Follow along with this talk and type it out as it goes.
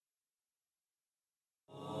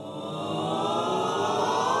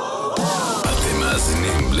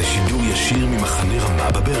לשידור ישיר ממחנה רמה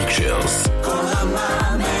בברקשיירס. כל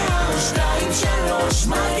רמה 102.3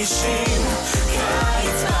 מרגישים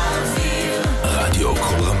קיץ באוויר. רדיו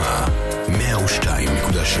כל רמה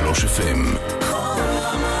 102.3 FM. כל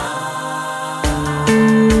רמה.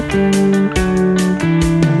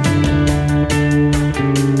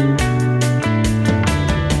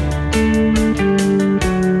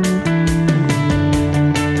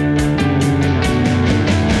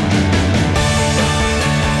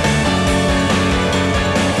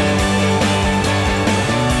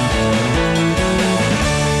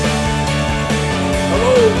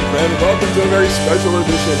 Welcome to a very special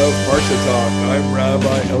edition of Parsha Talk. I'm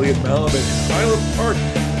Rabbi Elliot Malin in Highland Park,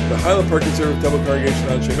 the Highland Park Conservative Temple Congregation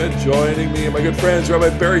on Shemet. Joining me and my good friends, Rabbi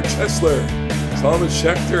Barry Chesler, Solomon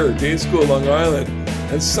Schechter, Day School, Long Island,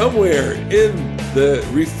 and somewhere in the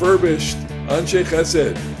refurbished Anshe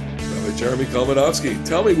Chesed, Rabbi Jeremy Kalmanovsky.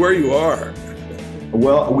 Tell me where you are.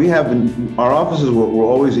 Well, we have our offices were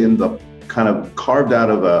always in the kind of carved out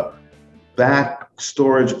of a back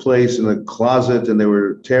storage place in the closet, and they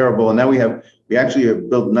were terrible. And now we actually have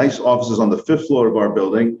built nice offices on the 5th floor of our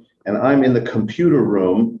building, and I'm in the computer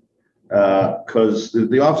room because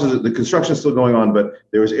the offices, the construction is still going on, but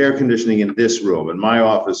there was air conditioning in this room, and my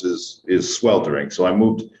office is sweltering. So I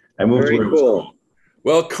moved. Very to cool.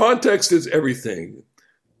 Well, context is everything,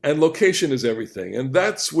 and location is everything, and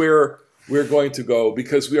that's where we're going to go,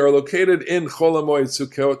 because we are located in Chol HaMoed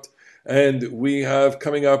Sukkot. And we have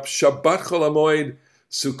coming up Shabbat Chol HaMoed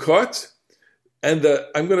Sukkot, and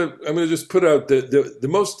I'm gonna just put out the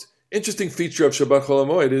most interesting feature of Shabbat Chol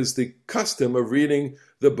HaMoed is the custom of reading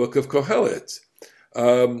the book of Kohelet.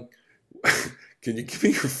 Can you give me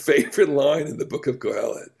your favorite line in the book of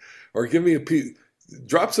Kohelet, or give me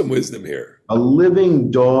drop some wisdom here? A living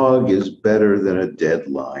dog is better than a dead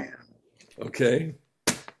lion. Okay.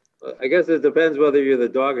 I guess it depends whether you're the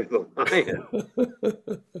dog or the lion.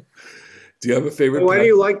 Do you have a favorite? Why do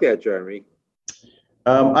you like that, Jeremy?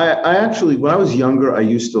 I actually, when I was younger, I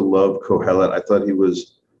used to love Kohelet. I thought he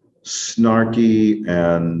was snarky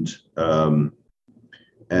and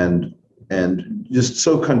just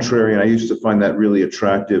so contrarian. I used to find that really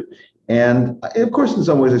attractive. And of course, in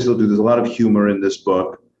some ways, I still do. There's a lot of humor in this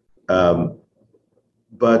book. But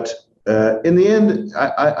in the end,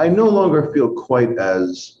 I no longer feel quite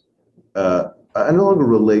as I no longer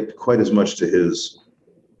relate quite as much to his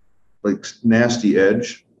like nasty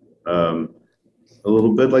edge, a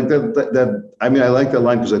little bit like that. I mean, I like that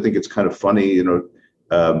line because I think it's kind of funny, you know,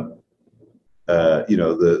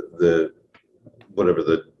 the whatever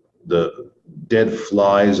the dead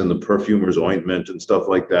flies and the perfumer's ointment and stuff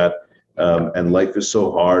like that. And life is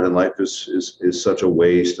so hard, and life is such a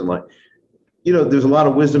waste, and like, you know, there's a lot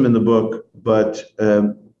of wisdom in the book, but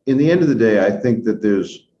in the end of the day, I think that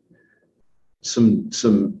there's some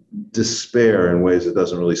despair in ways that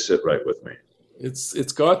doesn't really sit right with me.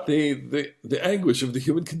 It's got the anguish of the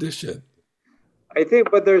human condition. I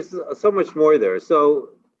think, but there's so much more there. So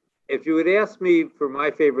if you would ask me for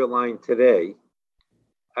my favorite line today,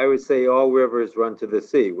 I would say all rivers run to the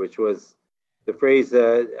sea, which was the phrase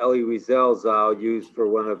that Elie Wiesel Zal used for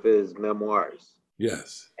one of his memoirs.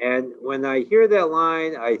 Yes. And when I hear that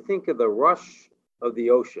line, I think of the rush of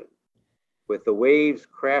the ocean with the waves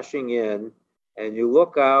crashing in, and you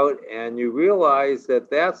look out and you realize that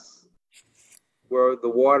that's where the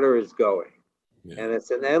water is going. Yeah. And it's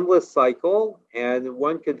an endless cycle, and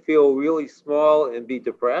one can feel really small and be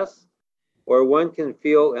depressed, or one can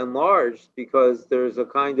feel enlarged because there's a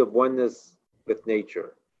kind of oneness with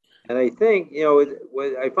nature. And I think, you know,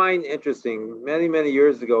 what I find interesting, many, many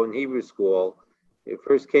years ago in Hebrew school, it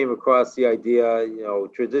first came across the idea, you know,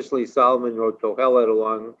 traditionally Solomon wrote Kohelet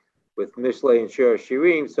along with Mishlei and Shir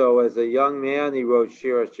HaShirim. So as a young man, he wrote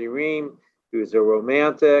Shir HaShirim. He was a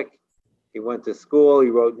romantic. He went to school. He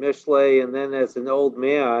wrote Mishlei. And then as an old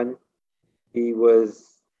man, he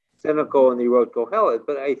was cynical and he wrote Kohelet.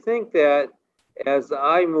 But I think that as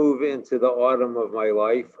I move into the autumn of my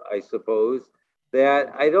life, I suppose,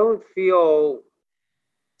 that I don't feel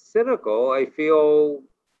cynical. I feel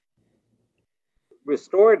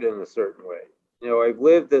restored in a certain way. You know, I've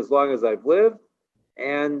lived as long as I've lived,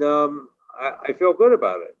 and I feel good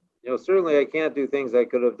about it. You know, certainly I can't do things I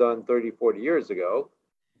could have done 30, 40 years ago.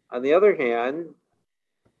 On the other hand,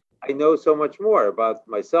 I know so much more about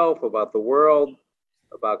myself, about the world,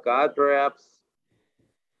 about God, perhaps.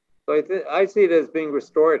 So I see it as being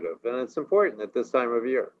restorative, and it's important at this time of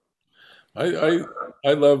year.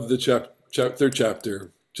 I love the third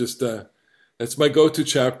chapter. Just that's my go-to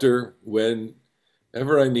chapter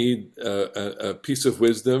whenever I need a piece of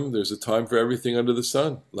wisdom. There's a time for everything under the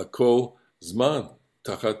sun. Lakol zman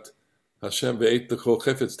tachat Hashem ve'et l'chol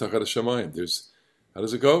chefetz tachat hashamayim. How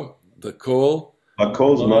does it go? The kol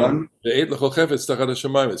Kolzman. ve'et l'chol chefetz tachat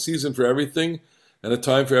hashamayim. A season for everything and a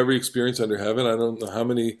time for every experience under heaven. I don't know how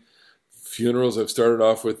many funerals I've started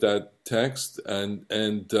off with that text, and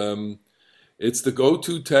it's the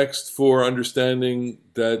go-to text for understanding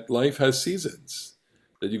that life has seasons,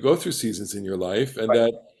 that you go through seasons in your life, and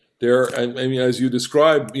that I mean, as you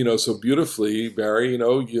describe, so beautifully, Barry, I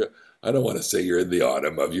don't want to say you're in the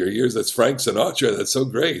autumn of your years. That's Frank Sinatra. That's so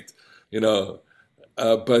great,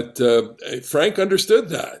 but Frank understood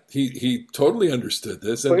that. He totally understood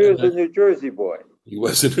this. Well, he was a New Jersey boy. He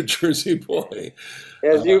was a New Jersey boy.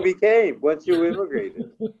 As you became once you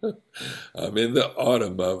immigrated. I'm in the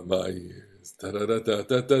autumn of my years. But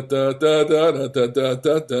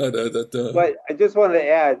I just want to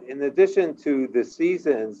add, in addition to the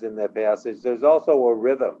seasons in that passage, there's also a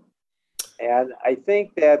rhythm. And I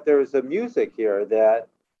think that there's a music here that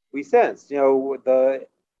we sense. The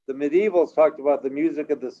medievals talked about the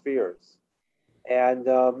music of the spheres. And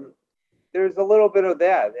there's a little bit of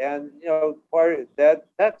that. And, part of that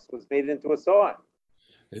text was made into a song.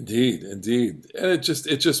 Indeed. And it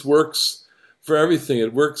just works for everything.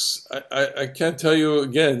 It works. I can't tell you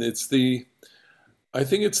again. I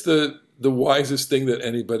think it's the wisest thing that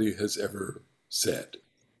anybody has ever said,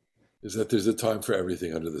 is that there's a time for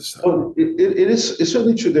everything under the sun. Well, it's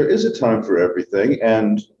certainly true. There is a time for everything,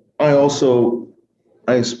 and I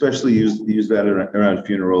especially use that around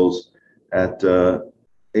funerals at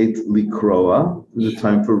Eit Likroa, the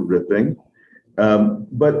time for ripping.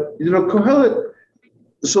 But Kohelet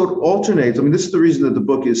sort of alternates. I mean, this is the reason that the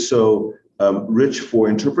book is so rich for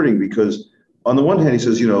interpreting, because on the one hand, he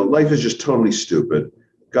says, life is just totally stupid.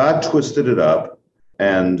 God twisted it up,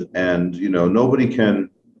 and nobody can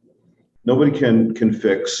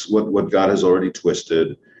fix what God has already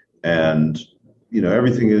twisted, and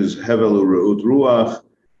everything is hevelu re'ut ruach,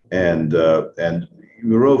 and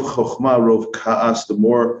mirov chokhmah rov ka'as. The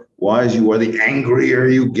more wise you are, the angrier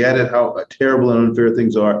you get at how terrible and unfair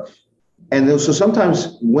things are. And so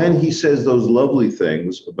sometimes when he says those lovely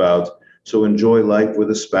things about, so enjoy life with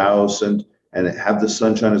a spouse and have the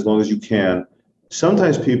sunshine as long as you can,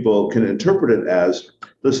 sometimes people can interpret it as,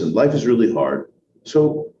 listen, life is really hard.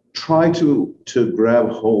 So try to grab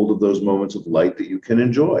hold of those moments of light that you can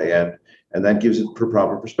enjoy. And that gives it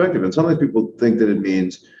proper perspective. And sometimes people think that it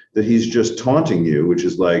means that he's just taunting you, which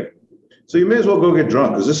is like, so you may as well go get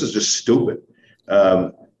drunk because this is just stupid.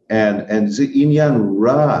 And inyan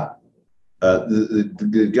ra,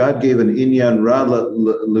 God gave an inyan ra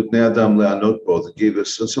l'bnei adam le'anot bo. It gave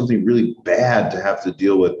us something really bad to have to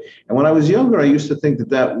deal with. And when I was younger, I used to think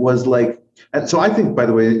that was like. And so I think, by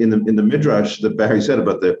the way, in the midrash that Barry said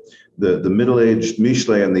about the middle-aged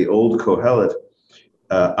Mishle and the old Kohelet,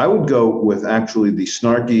 I would go with actually the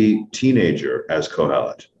snarky teenager as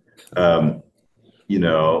Kohelet.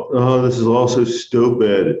 This is all so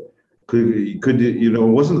stupid.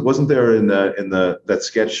 Wasn't there in that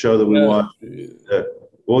sketch show that we watched?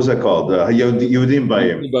 What was that called? Yehudim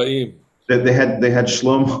Ba'im. They had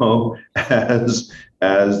Shlomo as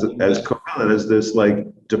Kohelet, as this like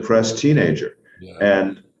depressed teenager,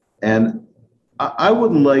 and I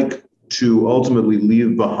would like to ultimately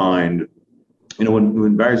leave behind.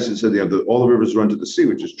 When Barry said all the rivers run to the sea,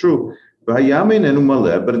 which is true, but it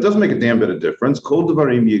doesn't make a damn bit of difference. Kol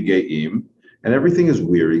devarim yegeim, and everything is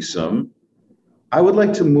wearisome. I would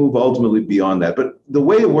like to move ultimately beyond that, but the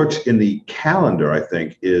way it works in the calendar, I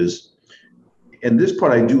think, is, and this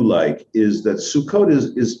part I do like, is that Sukkot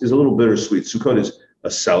is a little bittersweet. Sukkot is a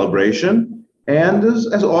celebration, and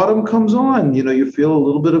as autumn comes on, you feel a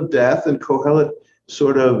little bit of death, and Kohelet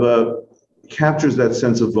sort of captures that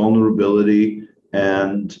sense of vulnerability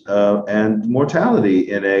and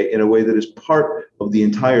mortality in a way that is part of the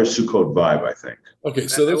entire Sukkot vibe, I think. Okay,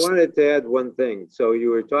 so I wanted to add one thing. So you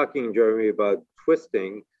were talking, Jeremy, about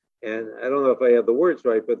twisting, and I don't know if I have the words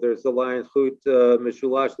right, but there's the line "Chut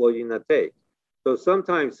mishulash lo yinateh." So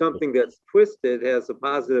sometimes something that's twisted has a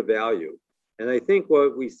positive value, and I think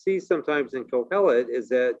what we see sometimes in Kohelet is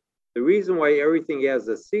that the reason why everything has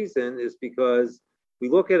a season is because we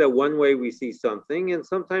look at it one way, we see something, and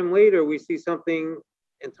sometime later we see something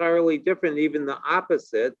entirely different, even the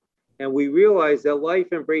opposite, and we realize that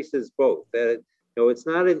life embraces both. That it's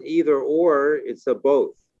not an either or; it's a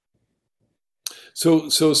both. So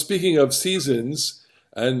speaking of seasons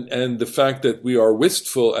and the fact that we are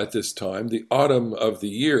wistful at this time, the autumn of the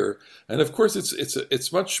year, and of course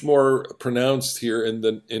it's much more pronounced here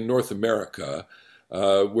in North America,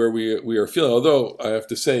 where we are feeling. Although I have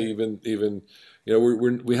to say, even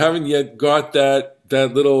we haven't yet got that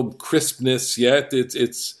little crispness yet.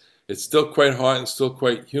 It's It's still quite hot and still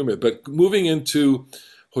quite humid. But moving into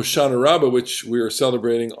Hoshana Rabbah, which we are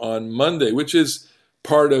celebrating on Monday, which is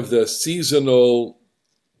part of the seasonal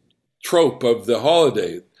trope of the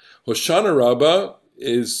holiday. Hoshana Rabbah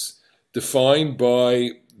is defined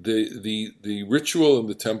by the ritual in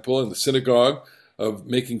the temple and the synagogue of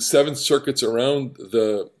making 7 circuits around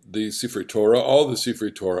the Sifrei Torah, all the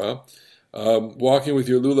Sifrei Torah, walking with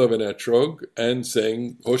your lulav and etrog and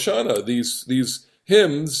saying Hoshana, these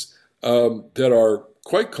hymns that are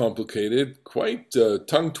quite complicated, quite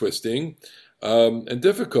tongue-twisting, and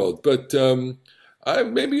difficult. But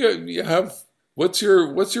maybe you have, what's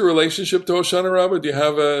your relationship to Hoshana Rabbah? Do you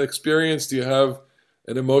have an experience? Do you have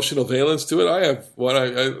an emotional valence to it? I have one.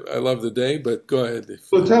 I love the day, but go ahead.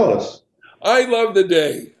 So tell us. I love the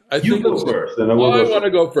day. You go first. I want to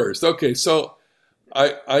go first. Okay, so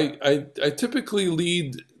I typically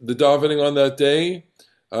lead the davening on that day,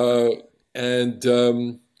 and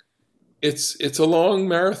it's a long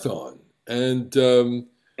marathon, and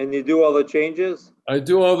you do all the changes. I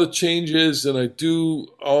do all the changes, and I do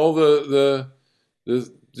all the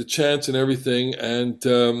chants and everything, and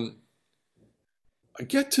I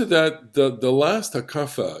get to that the last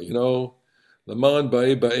hakafa, Laman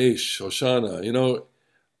Ba'e Ba'esh, Hoshana,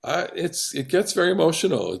 it gets very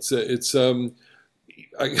emotional.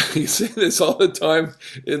 I say this all the time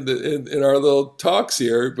in our little talks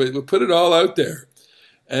here, but we put it all out there.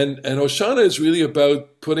 And Hoshana is really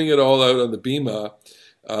about putting it all out on the bima.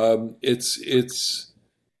 It's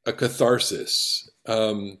a catharsis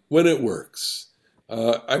when it works.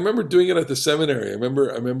 I remember doing it at the seminary. I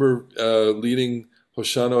remember leading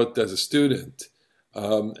Hoshana as a student.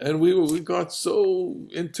 And we got so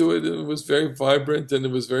into it, and it was very vibrant, and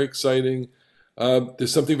it was very exciting.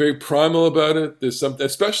 There's something very primal about it. There's something,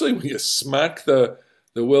 especially when you smack the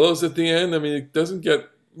willows at the end. I mean, it doesn't get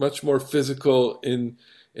much more physical in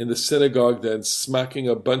the synagogue than smacking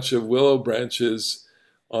a bunch of willow branches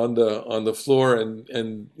on the floor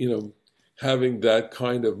and having that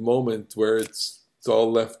kind of moment where it's all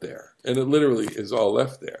left there, and it literally is all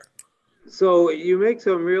left there. So you make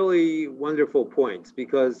some really wonderful points,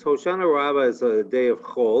 because Hoshana Rabbah is a day of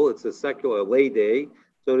Chol. It's a secular lay day,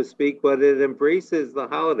 so to speak, but it embraces the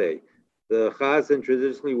holiday. The Chazan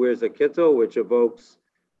traditionally wears a kittel, which evokes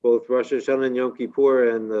both Rosh Hashanah and Yom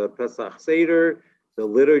Kippur and the Pesach Seder. The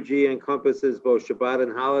liturgy encompasses both Shabbat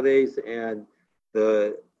and holidays and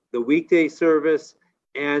the weekday service.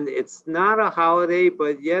 And it's not a holiday,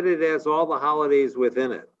 but yet it has all the holidays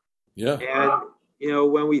within it. Yeah.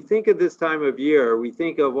 And when we think of this time of year, we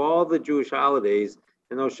think of all the Jewish holidays,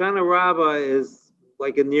 and Hoshana Rabbah is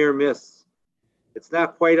like a near miss. It's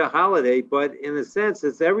not quite a holiday, but in a sense,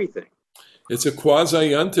 it's everything. It's a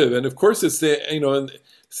quasi-yontiv, and of course, it's the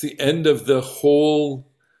end of the whole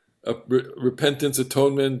repentance,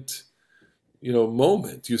 atonement,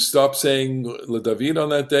 moment. You stop saying LeDavid on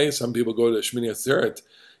that day. Some people go to Shmini Atzeret,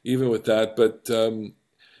 even with that, but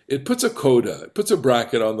it puts a coda, it puts a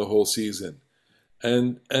bracket on the whole season.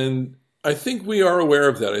 And I think we are aware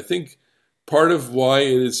of that. I think part of why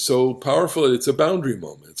it is so powerful, it's a boundary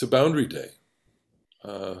moment. It's a boundary day.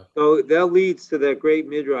 So that leads to that great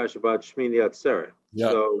midrash about Shmini Atzeret.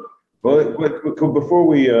 Yeah. So,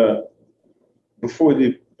 before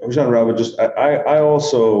the Hoshana Rabbah, I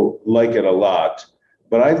also like it a lot,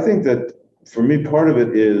 but I think that for me part of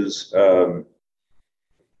it is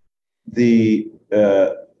the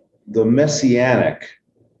messianic,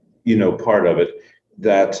 part of it.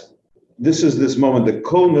 That this is this moment, the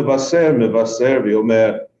kol mevaser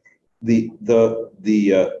v'omer,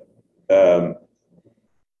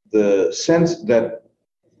 the sense that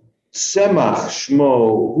semach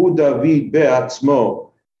shmo hu David be'atzmo.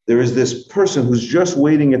 There is this person who's just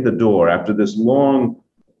waiting at the door after this long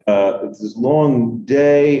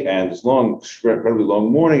day and this incredibly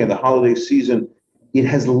long morning and the holiday season. It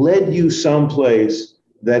has led you someplace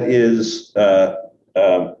that is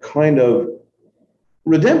kind of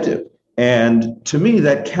redemptive. And to me,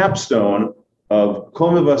 that capstone of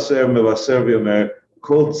Kol mevaser v'omer,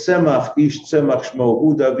 Kol tzemach ish tzemach shmo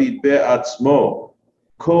hu David be'atzmo,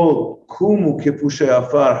 Kol kumu kepushe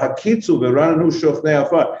afar, hakitzu v'rananu shochnei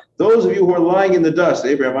afar. Those of you who are lying in the dust,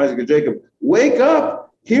 Abraham, Isaac, and Jacob, wake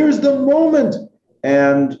up! Here's the moment.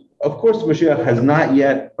 And of course, the Mashiach has not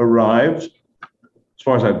yet arrived, as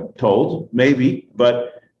far as I'm told, maybe.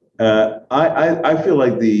 But I feel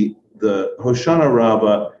like the Hoshana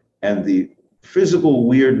Rabbah and the physical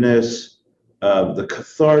weirdness, the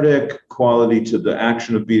cathartic quality to the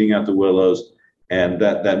action of beating out the willows, and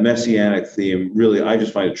that messianic theme, really, I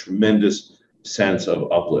just find a tremendous sense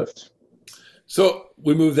of uplift. So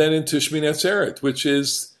we move then into Shmini Atzeret, which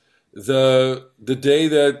is the day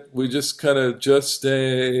that we just kind of just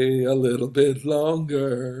stay a little bit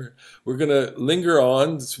longer. We're going to linger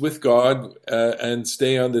on with God and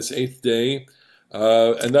stay on this eighth day.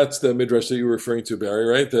 And that's the midrash that you were referring to, Barry,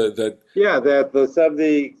 right? That the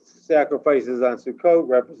 70 sacrifices on Sukkot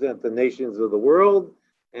represent the nations of the world,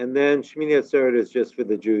 and then Shmini Atzeret is just for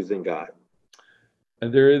the Jews and God.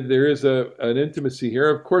 And there is an intimacy here.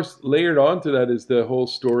 Of course, layered onto that is the whole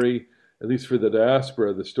story, at least for the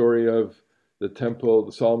diaspora, the story of the temple,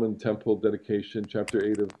 the Solomon temple dedication, chapter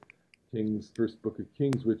 8 of Kings, first book of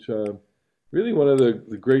Kings, which really one of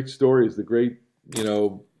the great stories, the great,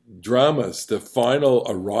 dramas, the final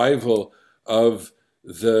arrival of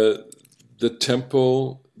the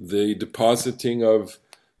temple, the depositing of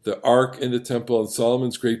the ark in the temple, and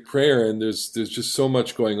Solomon's great prayer. And there's just so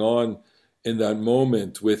much going on in that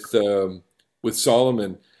moment with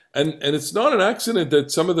Solomon. And it's not an accident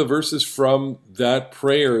that some of the verses from that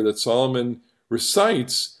prayer that Solomon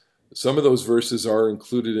recites, some of those verses are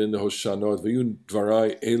included in the Hoshanot. V'yun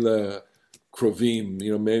dvarai ele krovim,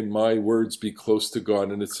 may my words be close to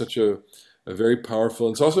God. And it's such a very powerful,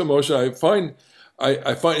 and it's also emotional. I find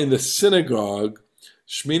in the synagogue,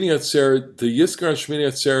 Shmini Atzeret, the Yizkar Shmini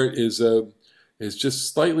Atzeret is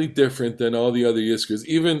just slightly different than all the other Yizkars,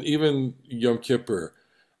 even Yom Kippur.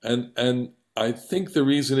 And I think the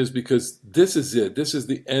reason is because this is it. This is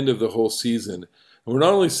the end of the whole season. And we're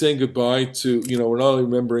not only saying goodbye to, we're not only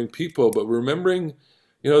remembering people, but we're remembering,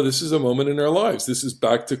 this is a moment in our lives. This is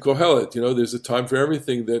back to Kohelet. There's a time for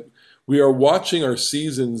everything, that we are watching our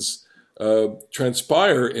seasons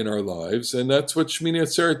transpire in our lives. And that's what Shmini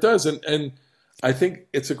Atzeret does. And I think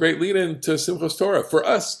it's a great lead-in to Simchas Torah for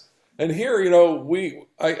us. And here,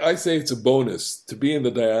 I say it's a bonus to be in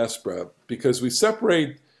the diaspora, because we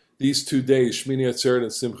separate these 2 days, Shmini Atzeret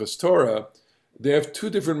and Simchas Torah. They have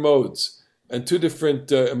two different modes and two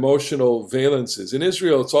different emotional valences. In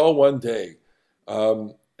Israel, it's all one day.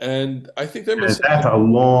 And I think that's a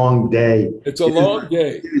long day. It's a long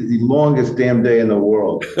day. It is the longest damn day in the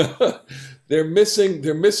world. They're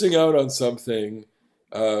missing out on something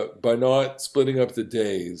by not splitting up the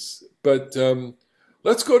days. But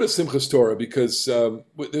let's go to Simchas Torah, because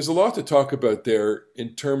there's a lot to talk about there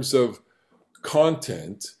in terms of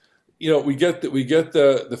content. We get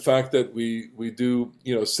the fact that we do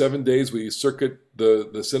 7 days, we circuit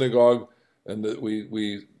the synagogue, and that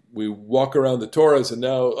we walk around the Torahs, and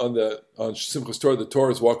now on Simchas Torah, the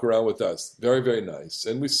Torahs walk around with us. Very, very nice.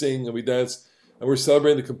 And we sing and we dance and we're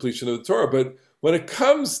celebrating the completion of the Torah. But when it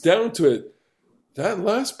comes down to it, that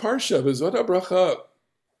last parsha, V'zot HaBracha,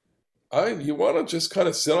 you want to just kind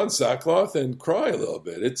of sit on sackcloth and cry a little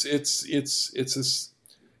bit. It's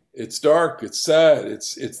dark, it's sad,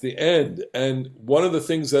 it's the end. And one of the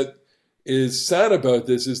things that is sad about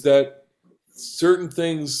this is that certain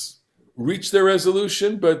things reach their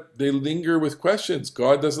resolution, but they linger with questions.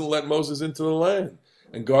 God doesn't let Moses into the land.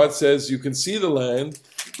 And God says, you can see the land,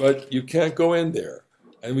 but you can't go in there.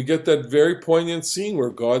 And we get that very poignant scene where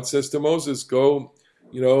God says to Moses, go,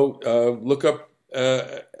 look up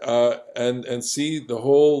and see the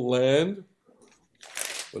whole land.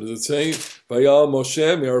 What does it say? Vayal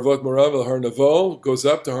Moshe me'arvot Morav el Har Nevo, goes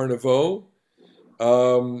up to Har Nevo,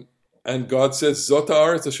 and God says, Zot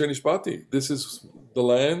ha'aretz asher nishbati. This is the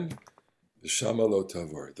land. Shama lo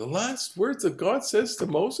tavor. The last words that God says to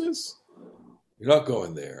Moses, you're not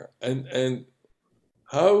going there. And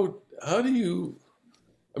how do you?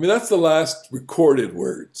 I mean, that's the last recorded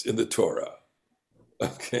words in the Torah.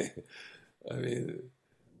 Okay, I mean,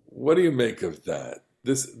 what do you make of that?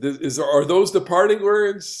 Are those the parting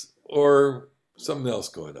words, or something else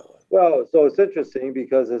going on? Well, so it's interesting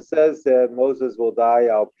because it says that Moses will die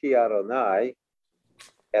al pi Adonai,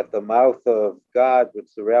 at the mouth of God,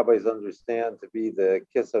 which the rabbis understand to be the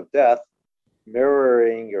kiss of death,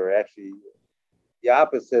 mirroring, or actually the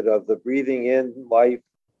opposite of the breathing in life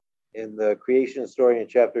in the creation story in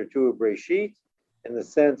chapter 2 of Breshit. In the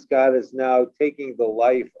sense, God is now taking the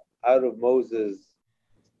life out of Moses,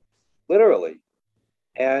 literally.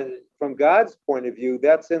 And from God's point of view,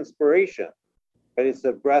 that's inspiration, but it's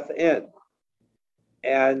a breath in.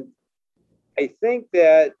 And I think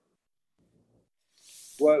that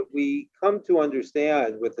what we come to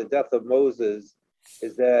understand with the death of Moses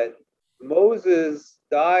is that Moses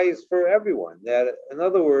dies for everyone. That, in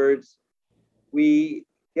other words, we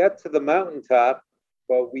get to the mountaintop,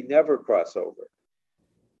 but we never cross over.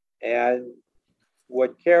 And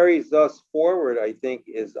what carries us forward, I think,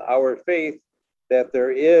 is our faith that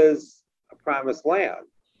there is a promised land.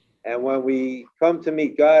 And when we come to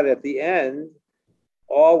meet God at the end,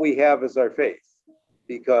 all we have is our faith,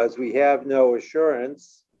 because we have no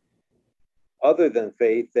assurance other than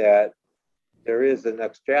faith that there is a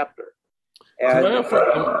next chapter. And I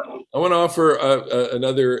want to offer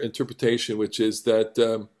another interpretation, which is that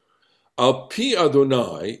Al Pi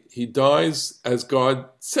Adonai, he dies as God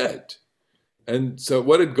said. And so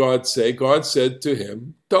what did God say? God said to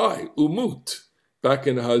him, die, umut. Back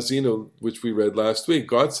in Ha'azinu, which we read last week,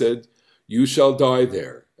 God said, you shall die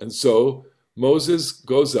there. And so Moses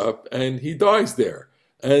goes up and he dies there.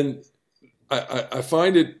 And I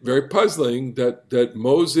find it very puzzling that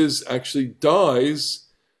Moses actually dies.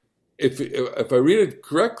 If I read it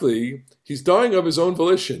correctly, he's dying of his own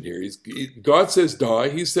volition here. God says die,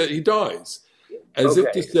 he said he dies. As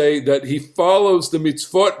if to say that he follows the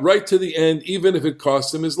mitzvot right to the end, even if it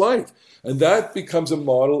costs him his life. And that becomes a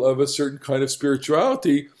model of a certain kind of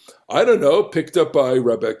spirituality, I don't know, picked up by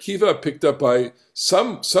Rabbi Akiva, picked up by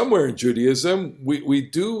somewhere in Judaism. We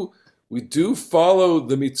do follow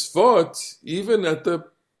the mitzvot even at the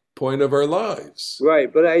point of our lives.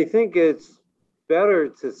 Right, but I think it's better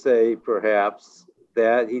to say perhaps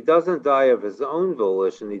that he doesn't die of his own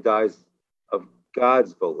volition, he dies of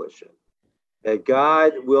God's volition. That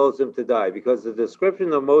God wills him to die, because the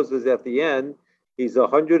description of Moses at the end, he's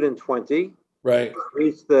 120. Right.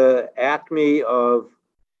 Reached the acme of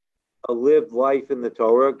a lived life in the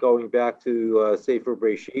Torah, going back to Sefer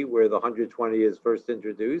Breshit, where the 120 is first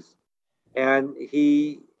introduced. And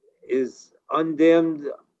he is undimmed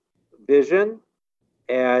vision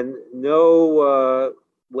and no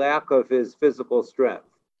lack of his physical strength.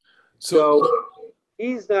 So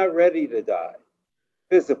he's not ready to die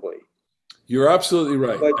physically. You're absolutely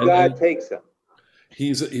right. But God takes him.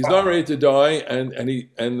 He's not ready to die, and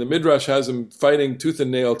the Midrash has him fighting tooth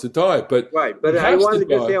and nail to die. But right. But I wanted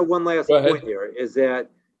to just add one last point here: is that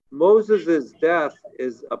Moses' death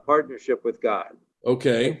is a partnership with God.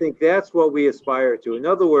 Okay. I think that's what we aspire to. In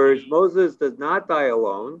other words, Moses does not die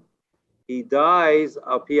alone; he dies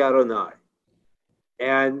al pi Adonai,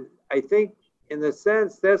 and I think, in a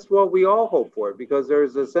sense, that's what we all hope for, because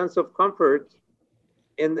there's a sense of comfort,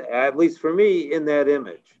 at least for me, in that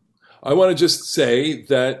image. I want to just say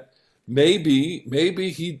that maybe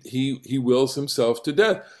he wills himself to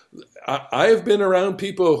death. I have been around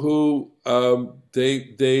people who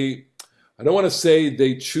they I don't want to say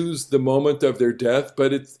they choose the moment of their death,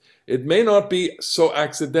 but it may not be so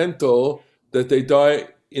accidental that they die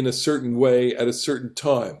in a certain way at a certain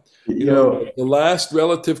time. You know, the last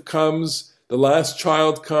relative comes, the last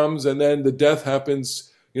child comes, and then the death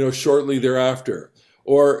happens, shortly thereafter.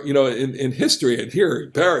 Or, in history, and here,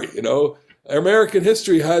 Barry, American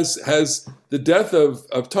history has the death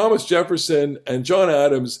of Thomas Jefferson and John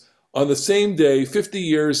Adams on the same day, 50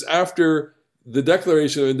 years after the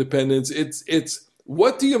Declaration of Independence. It's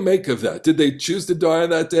what do you make of that? Did they choose to die on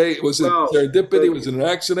that day? Was it serendipity? Was it an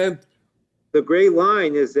accident? The great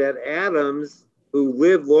line is that Adams, who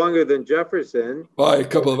lived longer than Jefferson, by a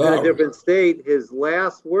couple of hours, in a different state, his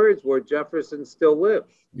last words were, "Jefferson still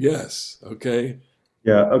lives." Yes. Okay.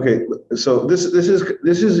 Yeah. Okay. So this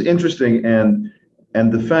is interesting, and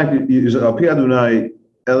the fact that you said Al Pi Adonai,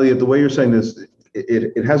 Elliot, the way you're saying this,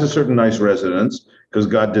 it has a certain nice resonance, because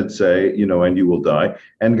God did say, and you will die,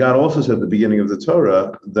 and God also said at the beginning of the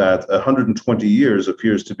Torah that 120 years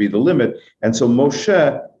appears to be the limit, and so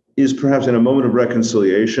Moshe is perhaps in a moment of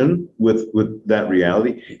reconciliation with that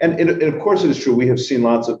reality, and of course it is true. We have seen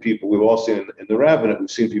lots of people. We've all seen in the rabbinate. We've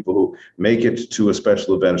seen people who make it to a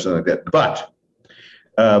special event or something like that, but.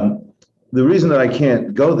 The reason that I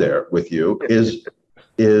can't go there with you is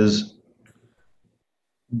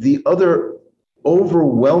the other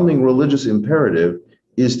overwhelming religious imperative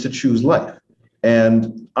is to choose life.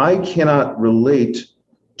 And I cannot relate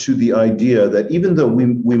to the idea that even though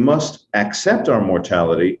we must accept our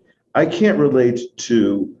mortality, I can't relate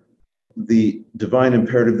to the divine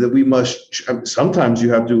imperative that we must, sometimes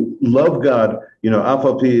you have to love God, who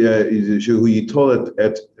you told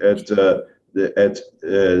at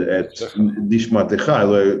nishmatecha,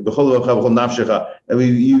 I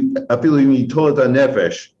mean, you told it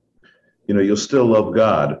nefesh, you'll still love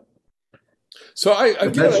God. So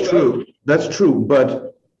that's true. That's true.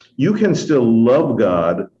 But you can still love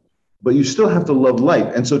God, but you still have to love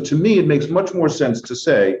life. And so, to me, it makes much more sense to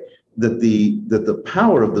say that the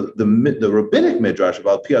power of the rabbinic midrash of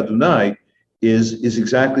Al Pi Adonai is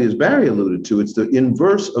exactly as Barry alluded to. It's the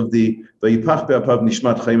inverse of the Vayipach be'apav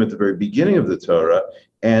nishmat chaim at the very beginning of the Torah,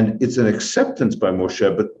 and it's an acceptance by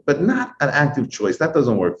Moshe, but not an active choice. That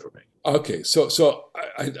doesn't work for me. Okay, so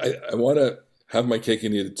I want to have my cake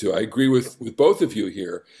and eat it too. I agree with both of you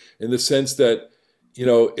here in the sense that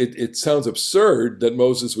it sounds absurd that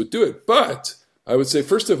Moses would do it, but I would say,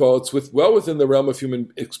 first of all, it's well within the realm of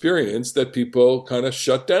human experience that people kind of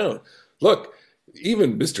shut down. Look,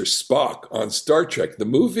 even Mr. Spock on Star Trek, the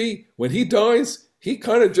movie, when he dies, he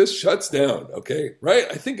kind of just shuts down, okay? Right?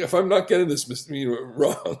 I think if I'm not getting this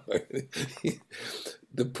wrong,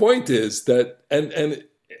 the point is that, and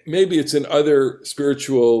maybe it's in other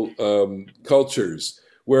spiritual cultures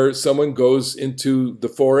where someone goes into the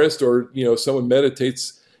forest or, someone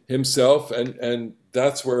meditates himself and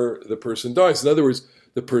that's where the person dies. In other words,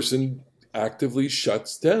 the person actively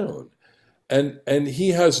shuts down. And he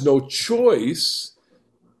has no choice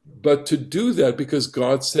but to do that because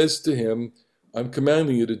God says to him, I'm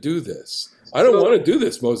commanding you to do this. I don't want to do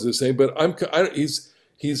this, Moses is saying, but he's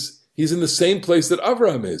in the same place that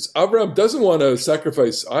Abraham is. Abraham doesn't want to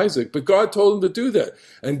sacrifice Isaac, but God told him to do that.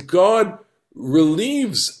 And God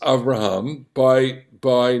relieves Abraham by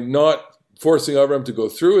not forcing Abraham to go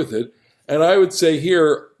through with it. And I would say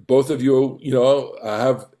here, both of you,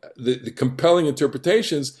 have the compelling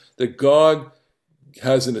interpretations that God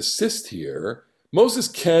has an assist here. Moses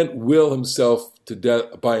can't will himself to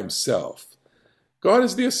death by himself. God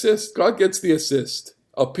is the assist. God gets the assist.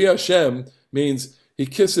 Al Pi Hashem means he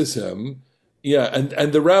kisses him. Yeah,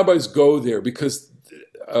 and the rabbis go there because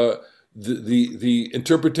the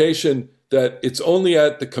interpretation that it's only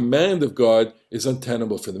at the command of God is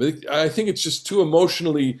untenable for them. I think it's just too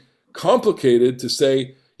emotionally complicated to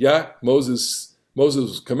say, yeah, Moses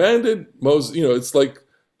was commanded. Moses, it's like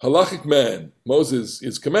halachic man. Moses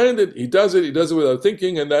is commanded. He does it without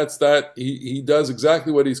thinking, and that's that. He does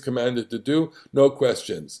exactly what he's commanded to do. No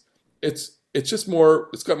questions. It's just more.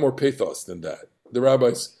 It's got more pathos than that. The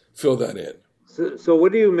rabbis fill that in. So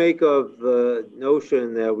what do you make of the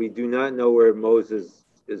notion that we do not know where Moses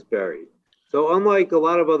is buried? So unlike a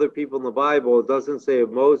lot of other people in the Bible, it doesn't say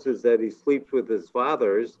of Moses that he sleeps with his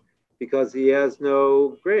fathers because he has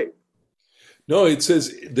no grave. No, it says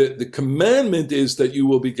the commandment is that you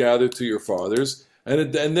will be gathered to your fathers,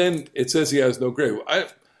 and then it says he has no grave.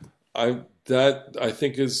 I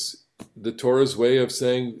think is the Torah's way of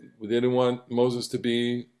saying they didn't want Moses to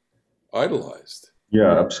be idolized.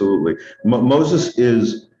 Yeah, absolutely. Moses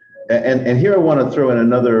is, and here I want to throw in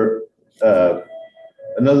another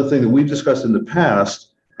thing that we've discussed in the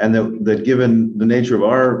past, and that given the nature of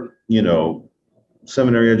our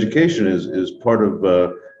seminary education is part of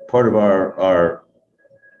our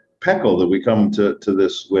peckle that we come to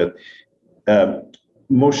this with.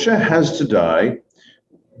 Moshe has to die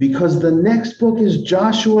because the next book is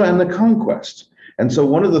Joshua and the conquest. And so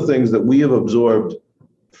one of the things that we have absorbed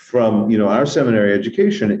from our seminary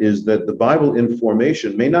education is that the Bible in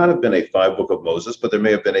formation may not have been a 5-book of Moses, but there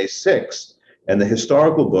may have been a 6. And the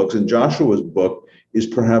historical books, and Joshua's book is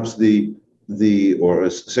perhaps or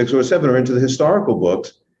a 6 or a 7 or into the historical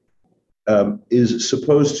books, is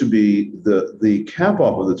supposed to be the cap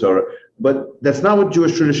off of the Torah, but that's not what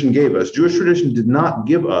Jewish tradition gave us. Jewish tradition did not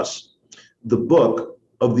give us the book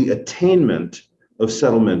of the attainment of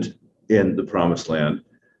settlement in the Promised Land.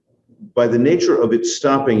 By the nature of it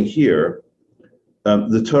stopping here,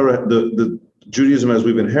 the Torah, the Judaism as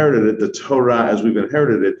we've inherited it, the Torah as we've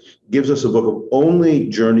inherited it, gives us a book of only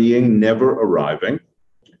journeying, never arriving.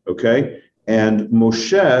 Okay, and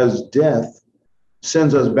Moshe's death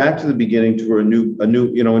sends us back to the beginning for a new.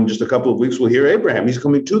 In just a couple of weeks we'll hear Abraham. He's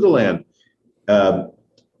coming to the land.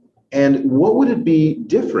 And what would it be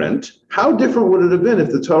different? How different would it have been if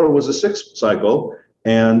the Torah was a 6 cycle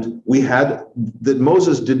and we had that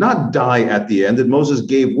Moses did not die at the end, that Moses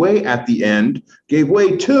gave way at the end, gave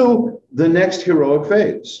way to the next heroic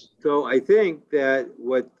phase? So I think that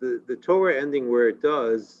what the Torah ending where it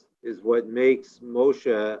does is what makes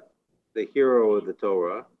Moshe the hero of the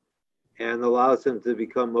Torah and allows him to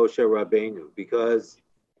become Moshe Rabbeinu, because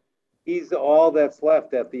he's all that's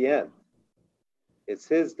left at the end. It's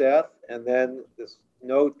his death, and then this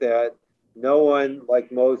note that no one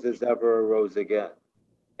like Moses ever arose again.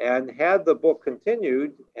 And had the book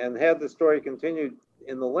continued and had the story continued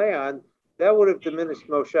in the land, that would have diminished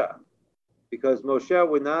Moshe, because Moshe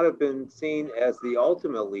would not have been seen as the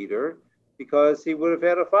ultimate leader, because he would have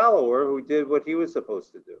had a follower who did what he was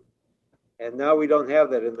supposed to do. And now we don't have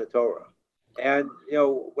that in the Torah. And,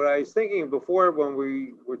 what I was thinking before when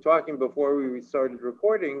we were talking before we started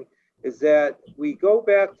recording is that we go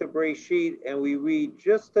back to Bereshit and we read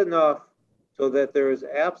just enough so that there is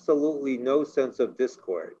absolutely no sense of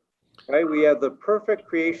discord, right? We have the perfect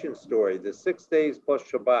creation story, the 6 days plus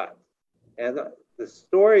Shabbat. And the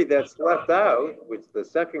story that's left out, which the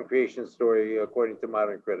second creation story, according to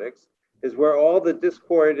modern critics, is where all the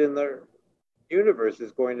discord in the universe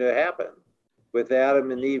is going to happen, with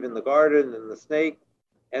Adam and Eve in the garden and the snake.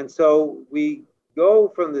 And so we go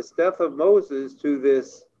from this death of Moses to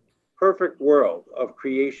this perfect world of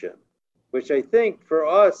creation, which I think for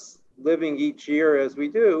us living each year as we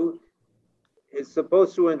do is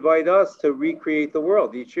supposed to invite us to recreate the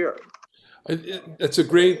world each year. It's a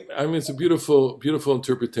great, it's a beautiful, beautiful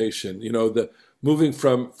interpretation. The moving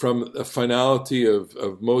from a finality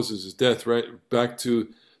of Moses' death right back to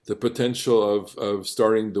the potential of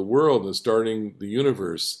starting the world and starting the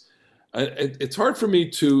universe. It's hard for me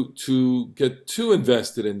to get too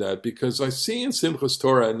invested in that, because I see in Simchas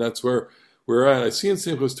Torah, and that's where we're at, I see in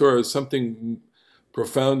Simchas Torah something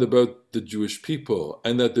profound about the Jewish people,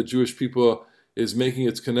 and that the Jewish people is making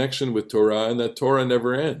its connection with Torah, and that Torah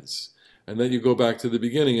never ends. And then you go back to the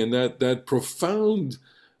beginning, and that profound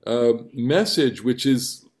message, which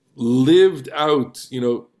is lived out,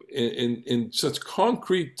 in such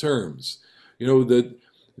concrete terms, that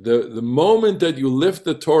the moment that you lift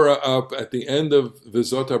the Torah up at the end of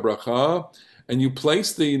V'zot HaBracha, and you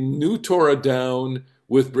place the new Torah down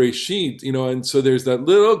with Breshit, and so there's that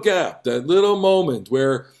little gap, that little moment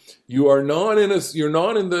where you're not in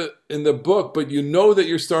the book, but you know that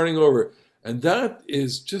you're starting over. And that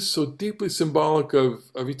is just so deeply symbolic of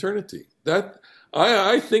eternity. That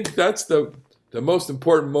I think that's the most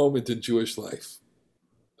important moment in Jewish life.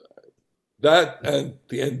 That and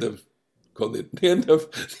the end of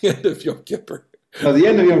Yom Kippur. No, the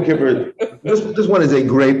end of Yom Kippur. This one is a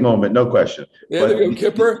great moment, no question. The end of Yom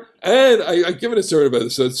Kippur, and I give it a story about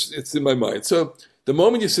this, so it's in my mind. So the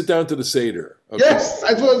moment you sit down to the Seder. Okay? Yes,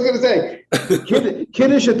 that's what I was going to say.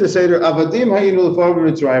 Kiddush at the Seder, Avadim hayinu lefav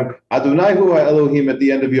b'Mitzrayim, Adonai hu Elohim at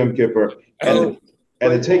the end of Yom Kippur, and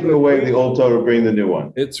the taking away the old Torah, bring the new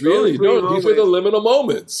one. It's really, these are the liminal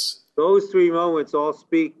moments. Those three moments all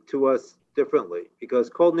speak to us differently, because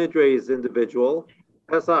Kol Nidre is individual,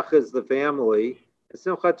 Pesach is the family, and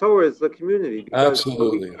Simchat Torah is the community. Because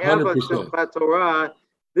absolutely, 100%. We have a Simchat Torah.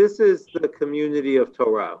 This is the community of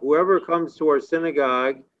Torah. Whoever comes to our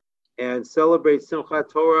synagogue and celebrates Simchat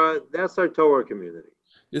Torah, that's our Torah community.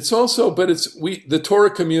 It's also, but the Torah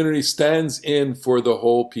community stands in for the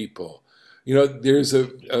whole people. There's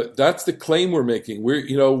that's the claim we're making.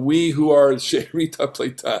 We who are She'erita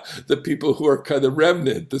Pleita, the people who are kind of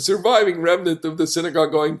remnant, the surviving remnant of the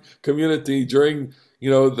synagogue-going community during,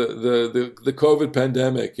 the COVID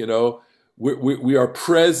pandemic. We are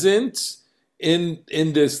present in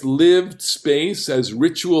this lived space as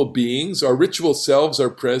ritual beings. Our ritual selves are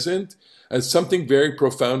present as something very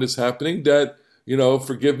profound is happening that,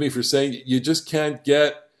 forgive me for saying, you just can't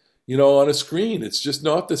get, on a screen. It's just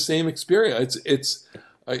not the same experience.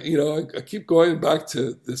 I keep going back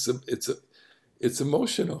to this. It's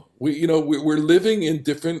emotional. We're living in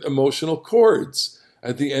different emotional chords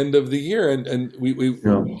at the end of the year. And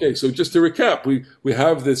okay, so just to recap, we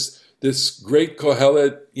have this great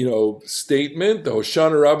Kohelet, statement, the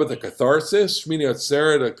Hoshana Rabbah, the catharsis, Shmini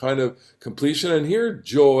Atzeret, the kind of completion, and here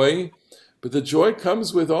joy, but the joy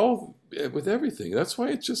comes with everything. That's why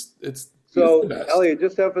it's so, Elliot,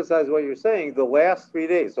 just to emphasize what you're saying, the last 3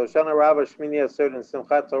 days, Hoshana Rabbah, Shmini Atzeret, and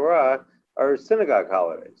Simchat Torah, are synagogue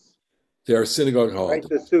holidays. They are synagogue holidays.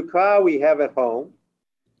 Right? The Sukkah we have at home,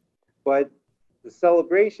 but the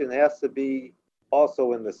celebration has to be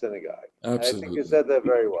also in the synagogue. Absolutely. I think you said that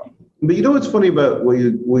very well. But what's funny about what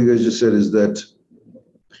you guys just said is that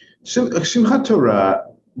Simchat Torah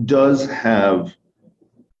does have,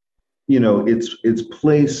 its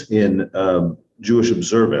place in Jewish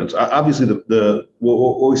observance. Obviously,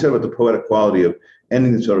 what we said about the poetic quality of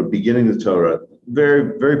ending the Torah, beginning the Torah,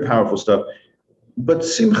 very, very powerful stuff. But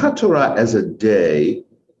Simchat Torah as a day,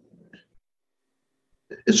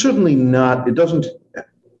 it's certainly not, it doesn't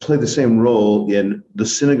play the same role in the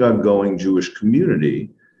synagogue-going Jewish community.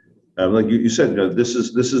 Like you said, this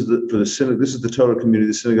is the Torah community,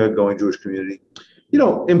 the synagogue-going Jewish community.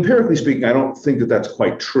 Empirically speaking, I don't think that that's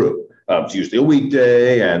quite true. It's usually a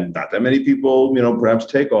weekday, and not that many people, perhaps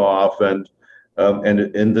take off, and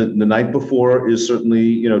the night before is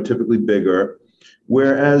certainly, typically bigger.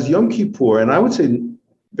 Whereas Yom Kippur, and I would say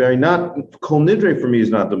Kol Nidre for me is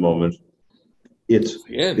not the moment. It's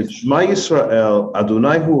Shema Yisrael,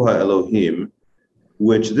 Adonai hu Elohim,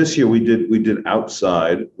 which this year we did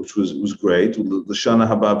outside, which was great. The Shana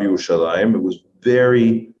Haba Yerushalayim, it was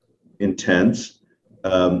very intense.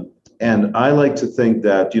 And I like to think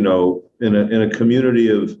that, in a community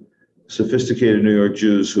of sophisticated New York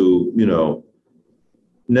Jews who,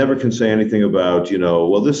 never can say anything about,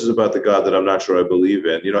 well, this is about the God that I'm not sure I believe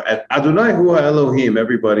in. At Adonai hu Elohim,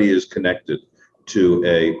 everybody is connected to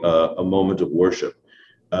a moment of worship.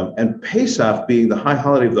 And Pesach being the high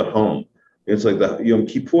holiday of the home. It's like the Yom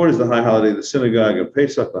Kippur is the high holiday of the synagogue, and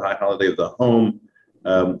Pesach the high holiday of the home.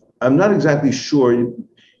 I'm not exactly sure.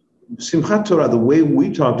 Simchat Torah, the way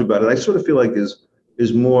we talked about it, I sort of feel like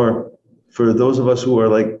is more for those of us who are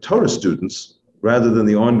like Torah students, rather than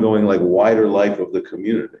the ongoing, like, wider life of the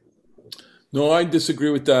community. No, I disagree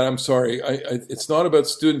with that. I'm sorry. It's not about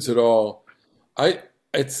students at all.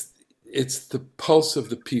 It's the pulse of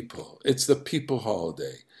the people. It's the people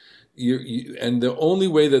holiday. And the only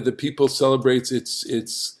way that the people celebrates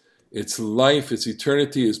its life, its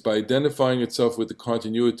eternity, is by identifying itself with the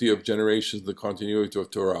continuity of generations, the continuity of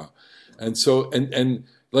Torah. And so, and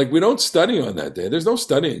like, we don't study on that day. There's no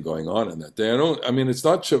studying going on that day. It's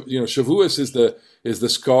not, Shavuos is the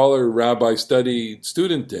scholar, rabbi, study,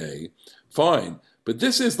 student day. Fine. But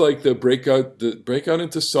this is like the breakout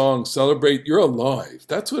into song, celebrate. You're alive.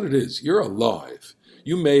 That's what it is. You're alive.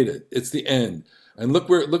 You made it. It's the end. And look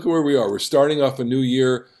at where we are. We're starting off a new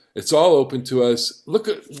year. It's all open to us. Look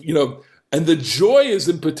at, and the joy is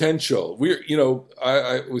in potential.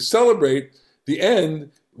 We celebrate the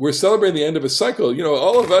end. We're celebrating the end of a cycle.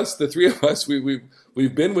 All of us, the three of us,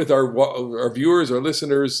 we've been with our viewers, our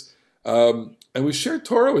listeners, and we shared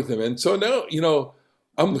Torah with them. And so now,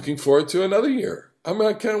 I'm looking forward to another year.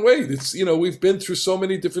 I can't wait. It's, we've been through so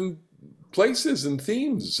many different places and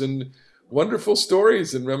themes and wonderful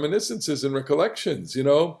stories and reminiscences and recollections.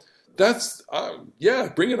 That's,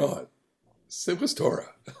 bring it on. Simchas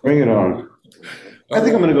Torah. Bring it on. I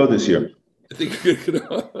think I'm going to go this year. I think you're going to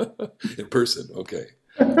go in person. Okay.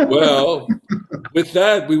 Well, with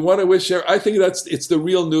that, we want to wish, I think it's the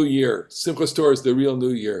real new year. Simchas Torah is the real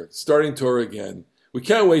new year, starting Torah again. We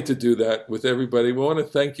can't wait to do that with everybody. We want to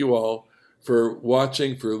thank you all for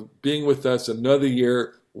watching, for being with us another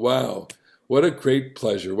year. Wow. What a great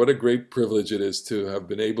pleasure. What a great privilege it is to have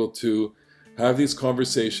been able to have these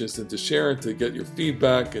conversations and to share and to get your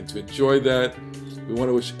feedback and to enjoy that. We want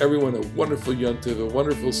to wish everyone a wonderful Yom Tov, a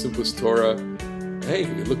wonderful Simchas Torah. Hey,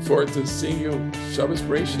 we look forward to seeing you Shabbos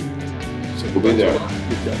Bereshit. We'll be there.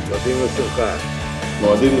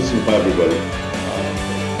 Moadim l'simcha, everybody.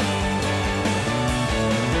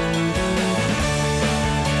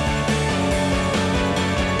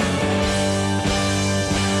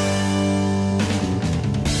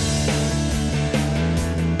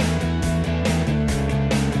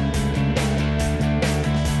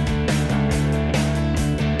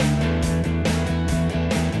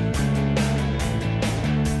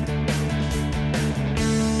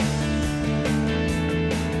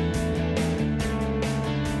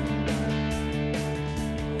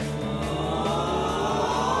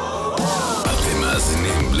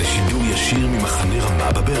 לשידור ישיר ממחנה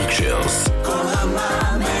רמה בברקשיירס. כל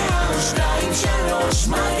רמה 102.3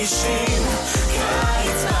 מרגישים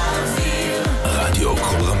קיץ באוויר. רדיו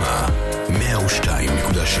כל רמה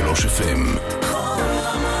 102.3 FM.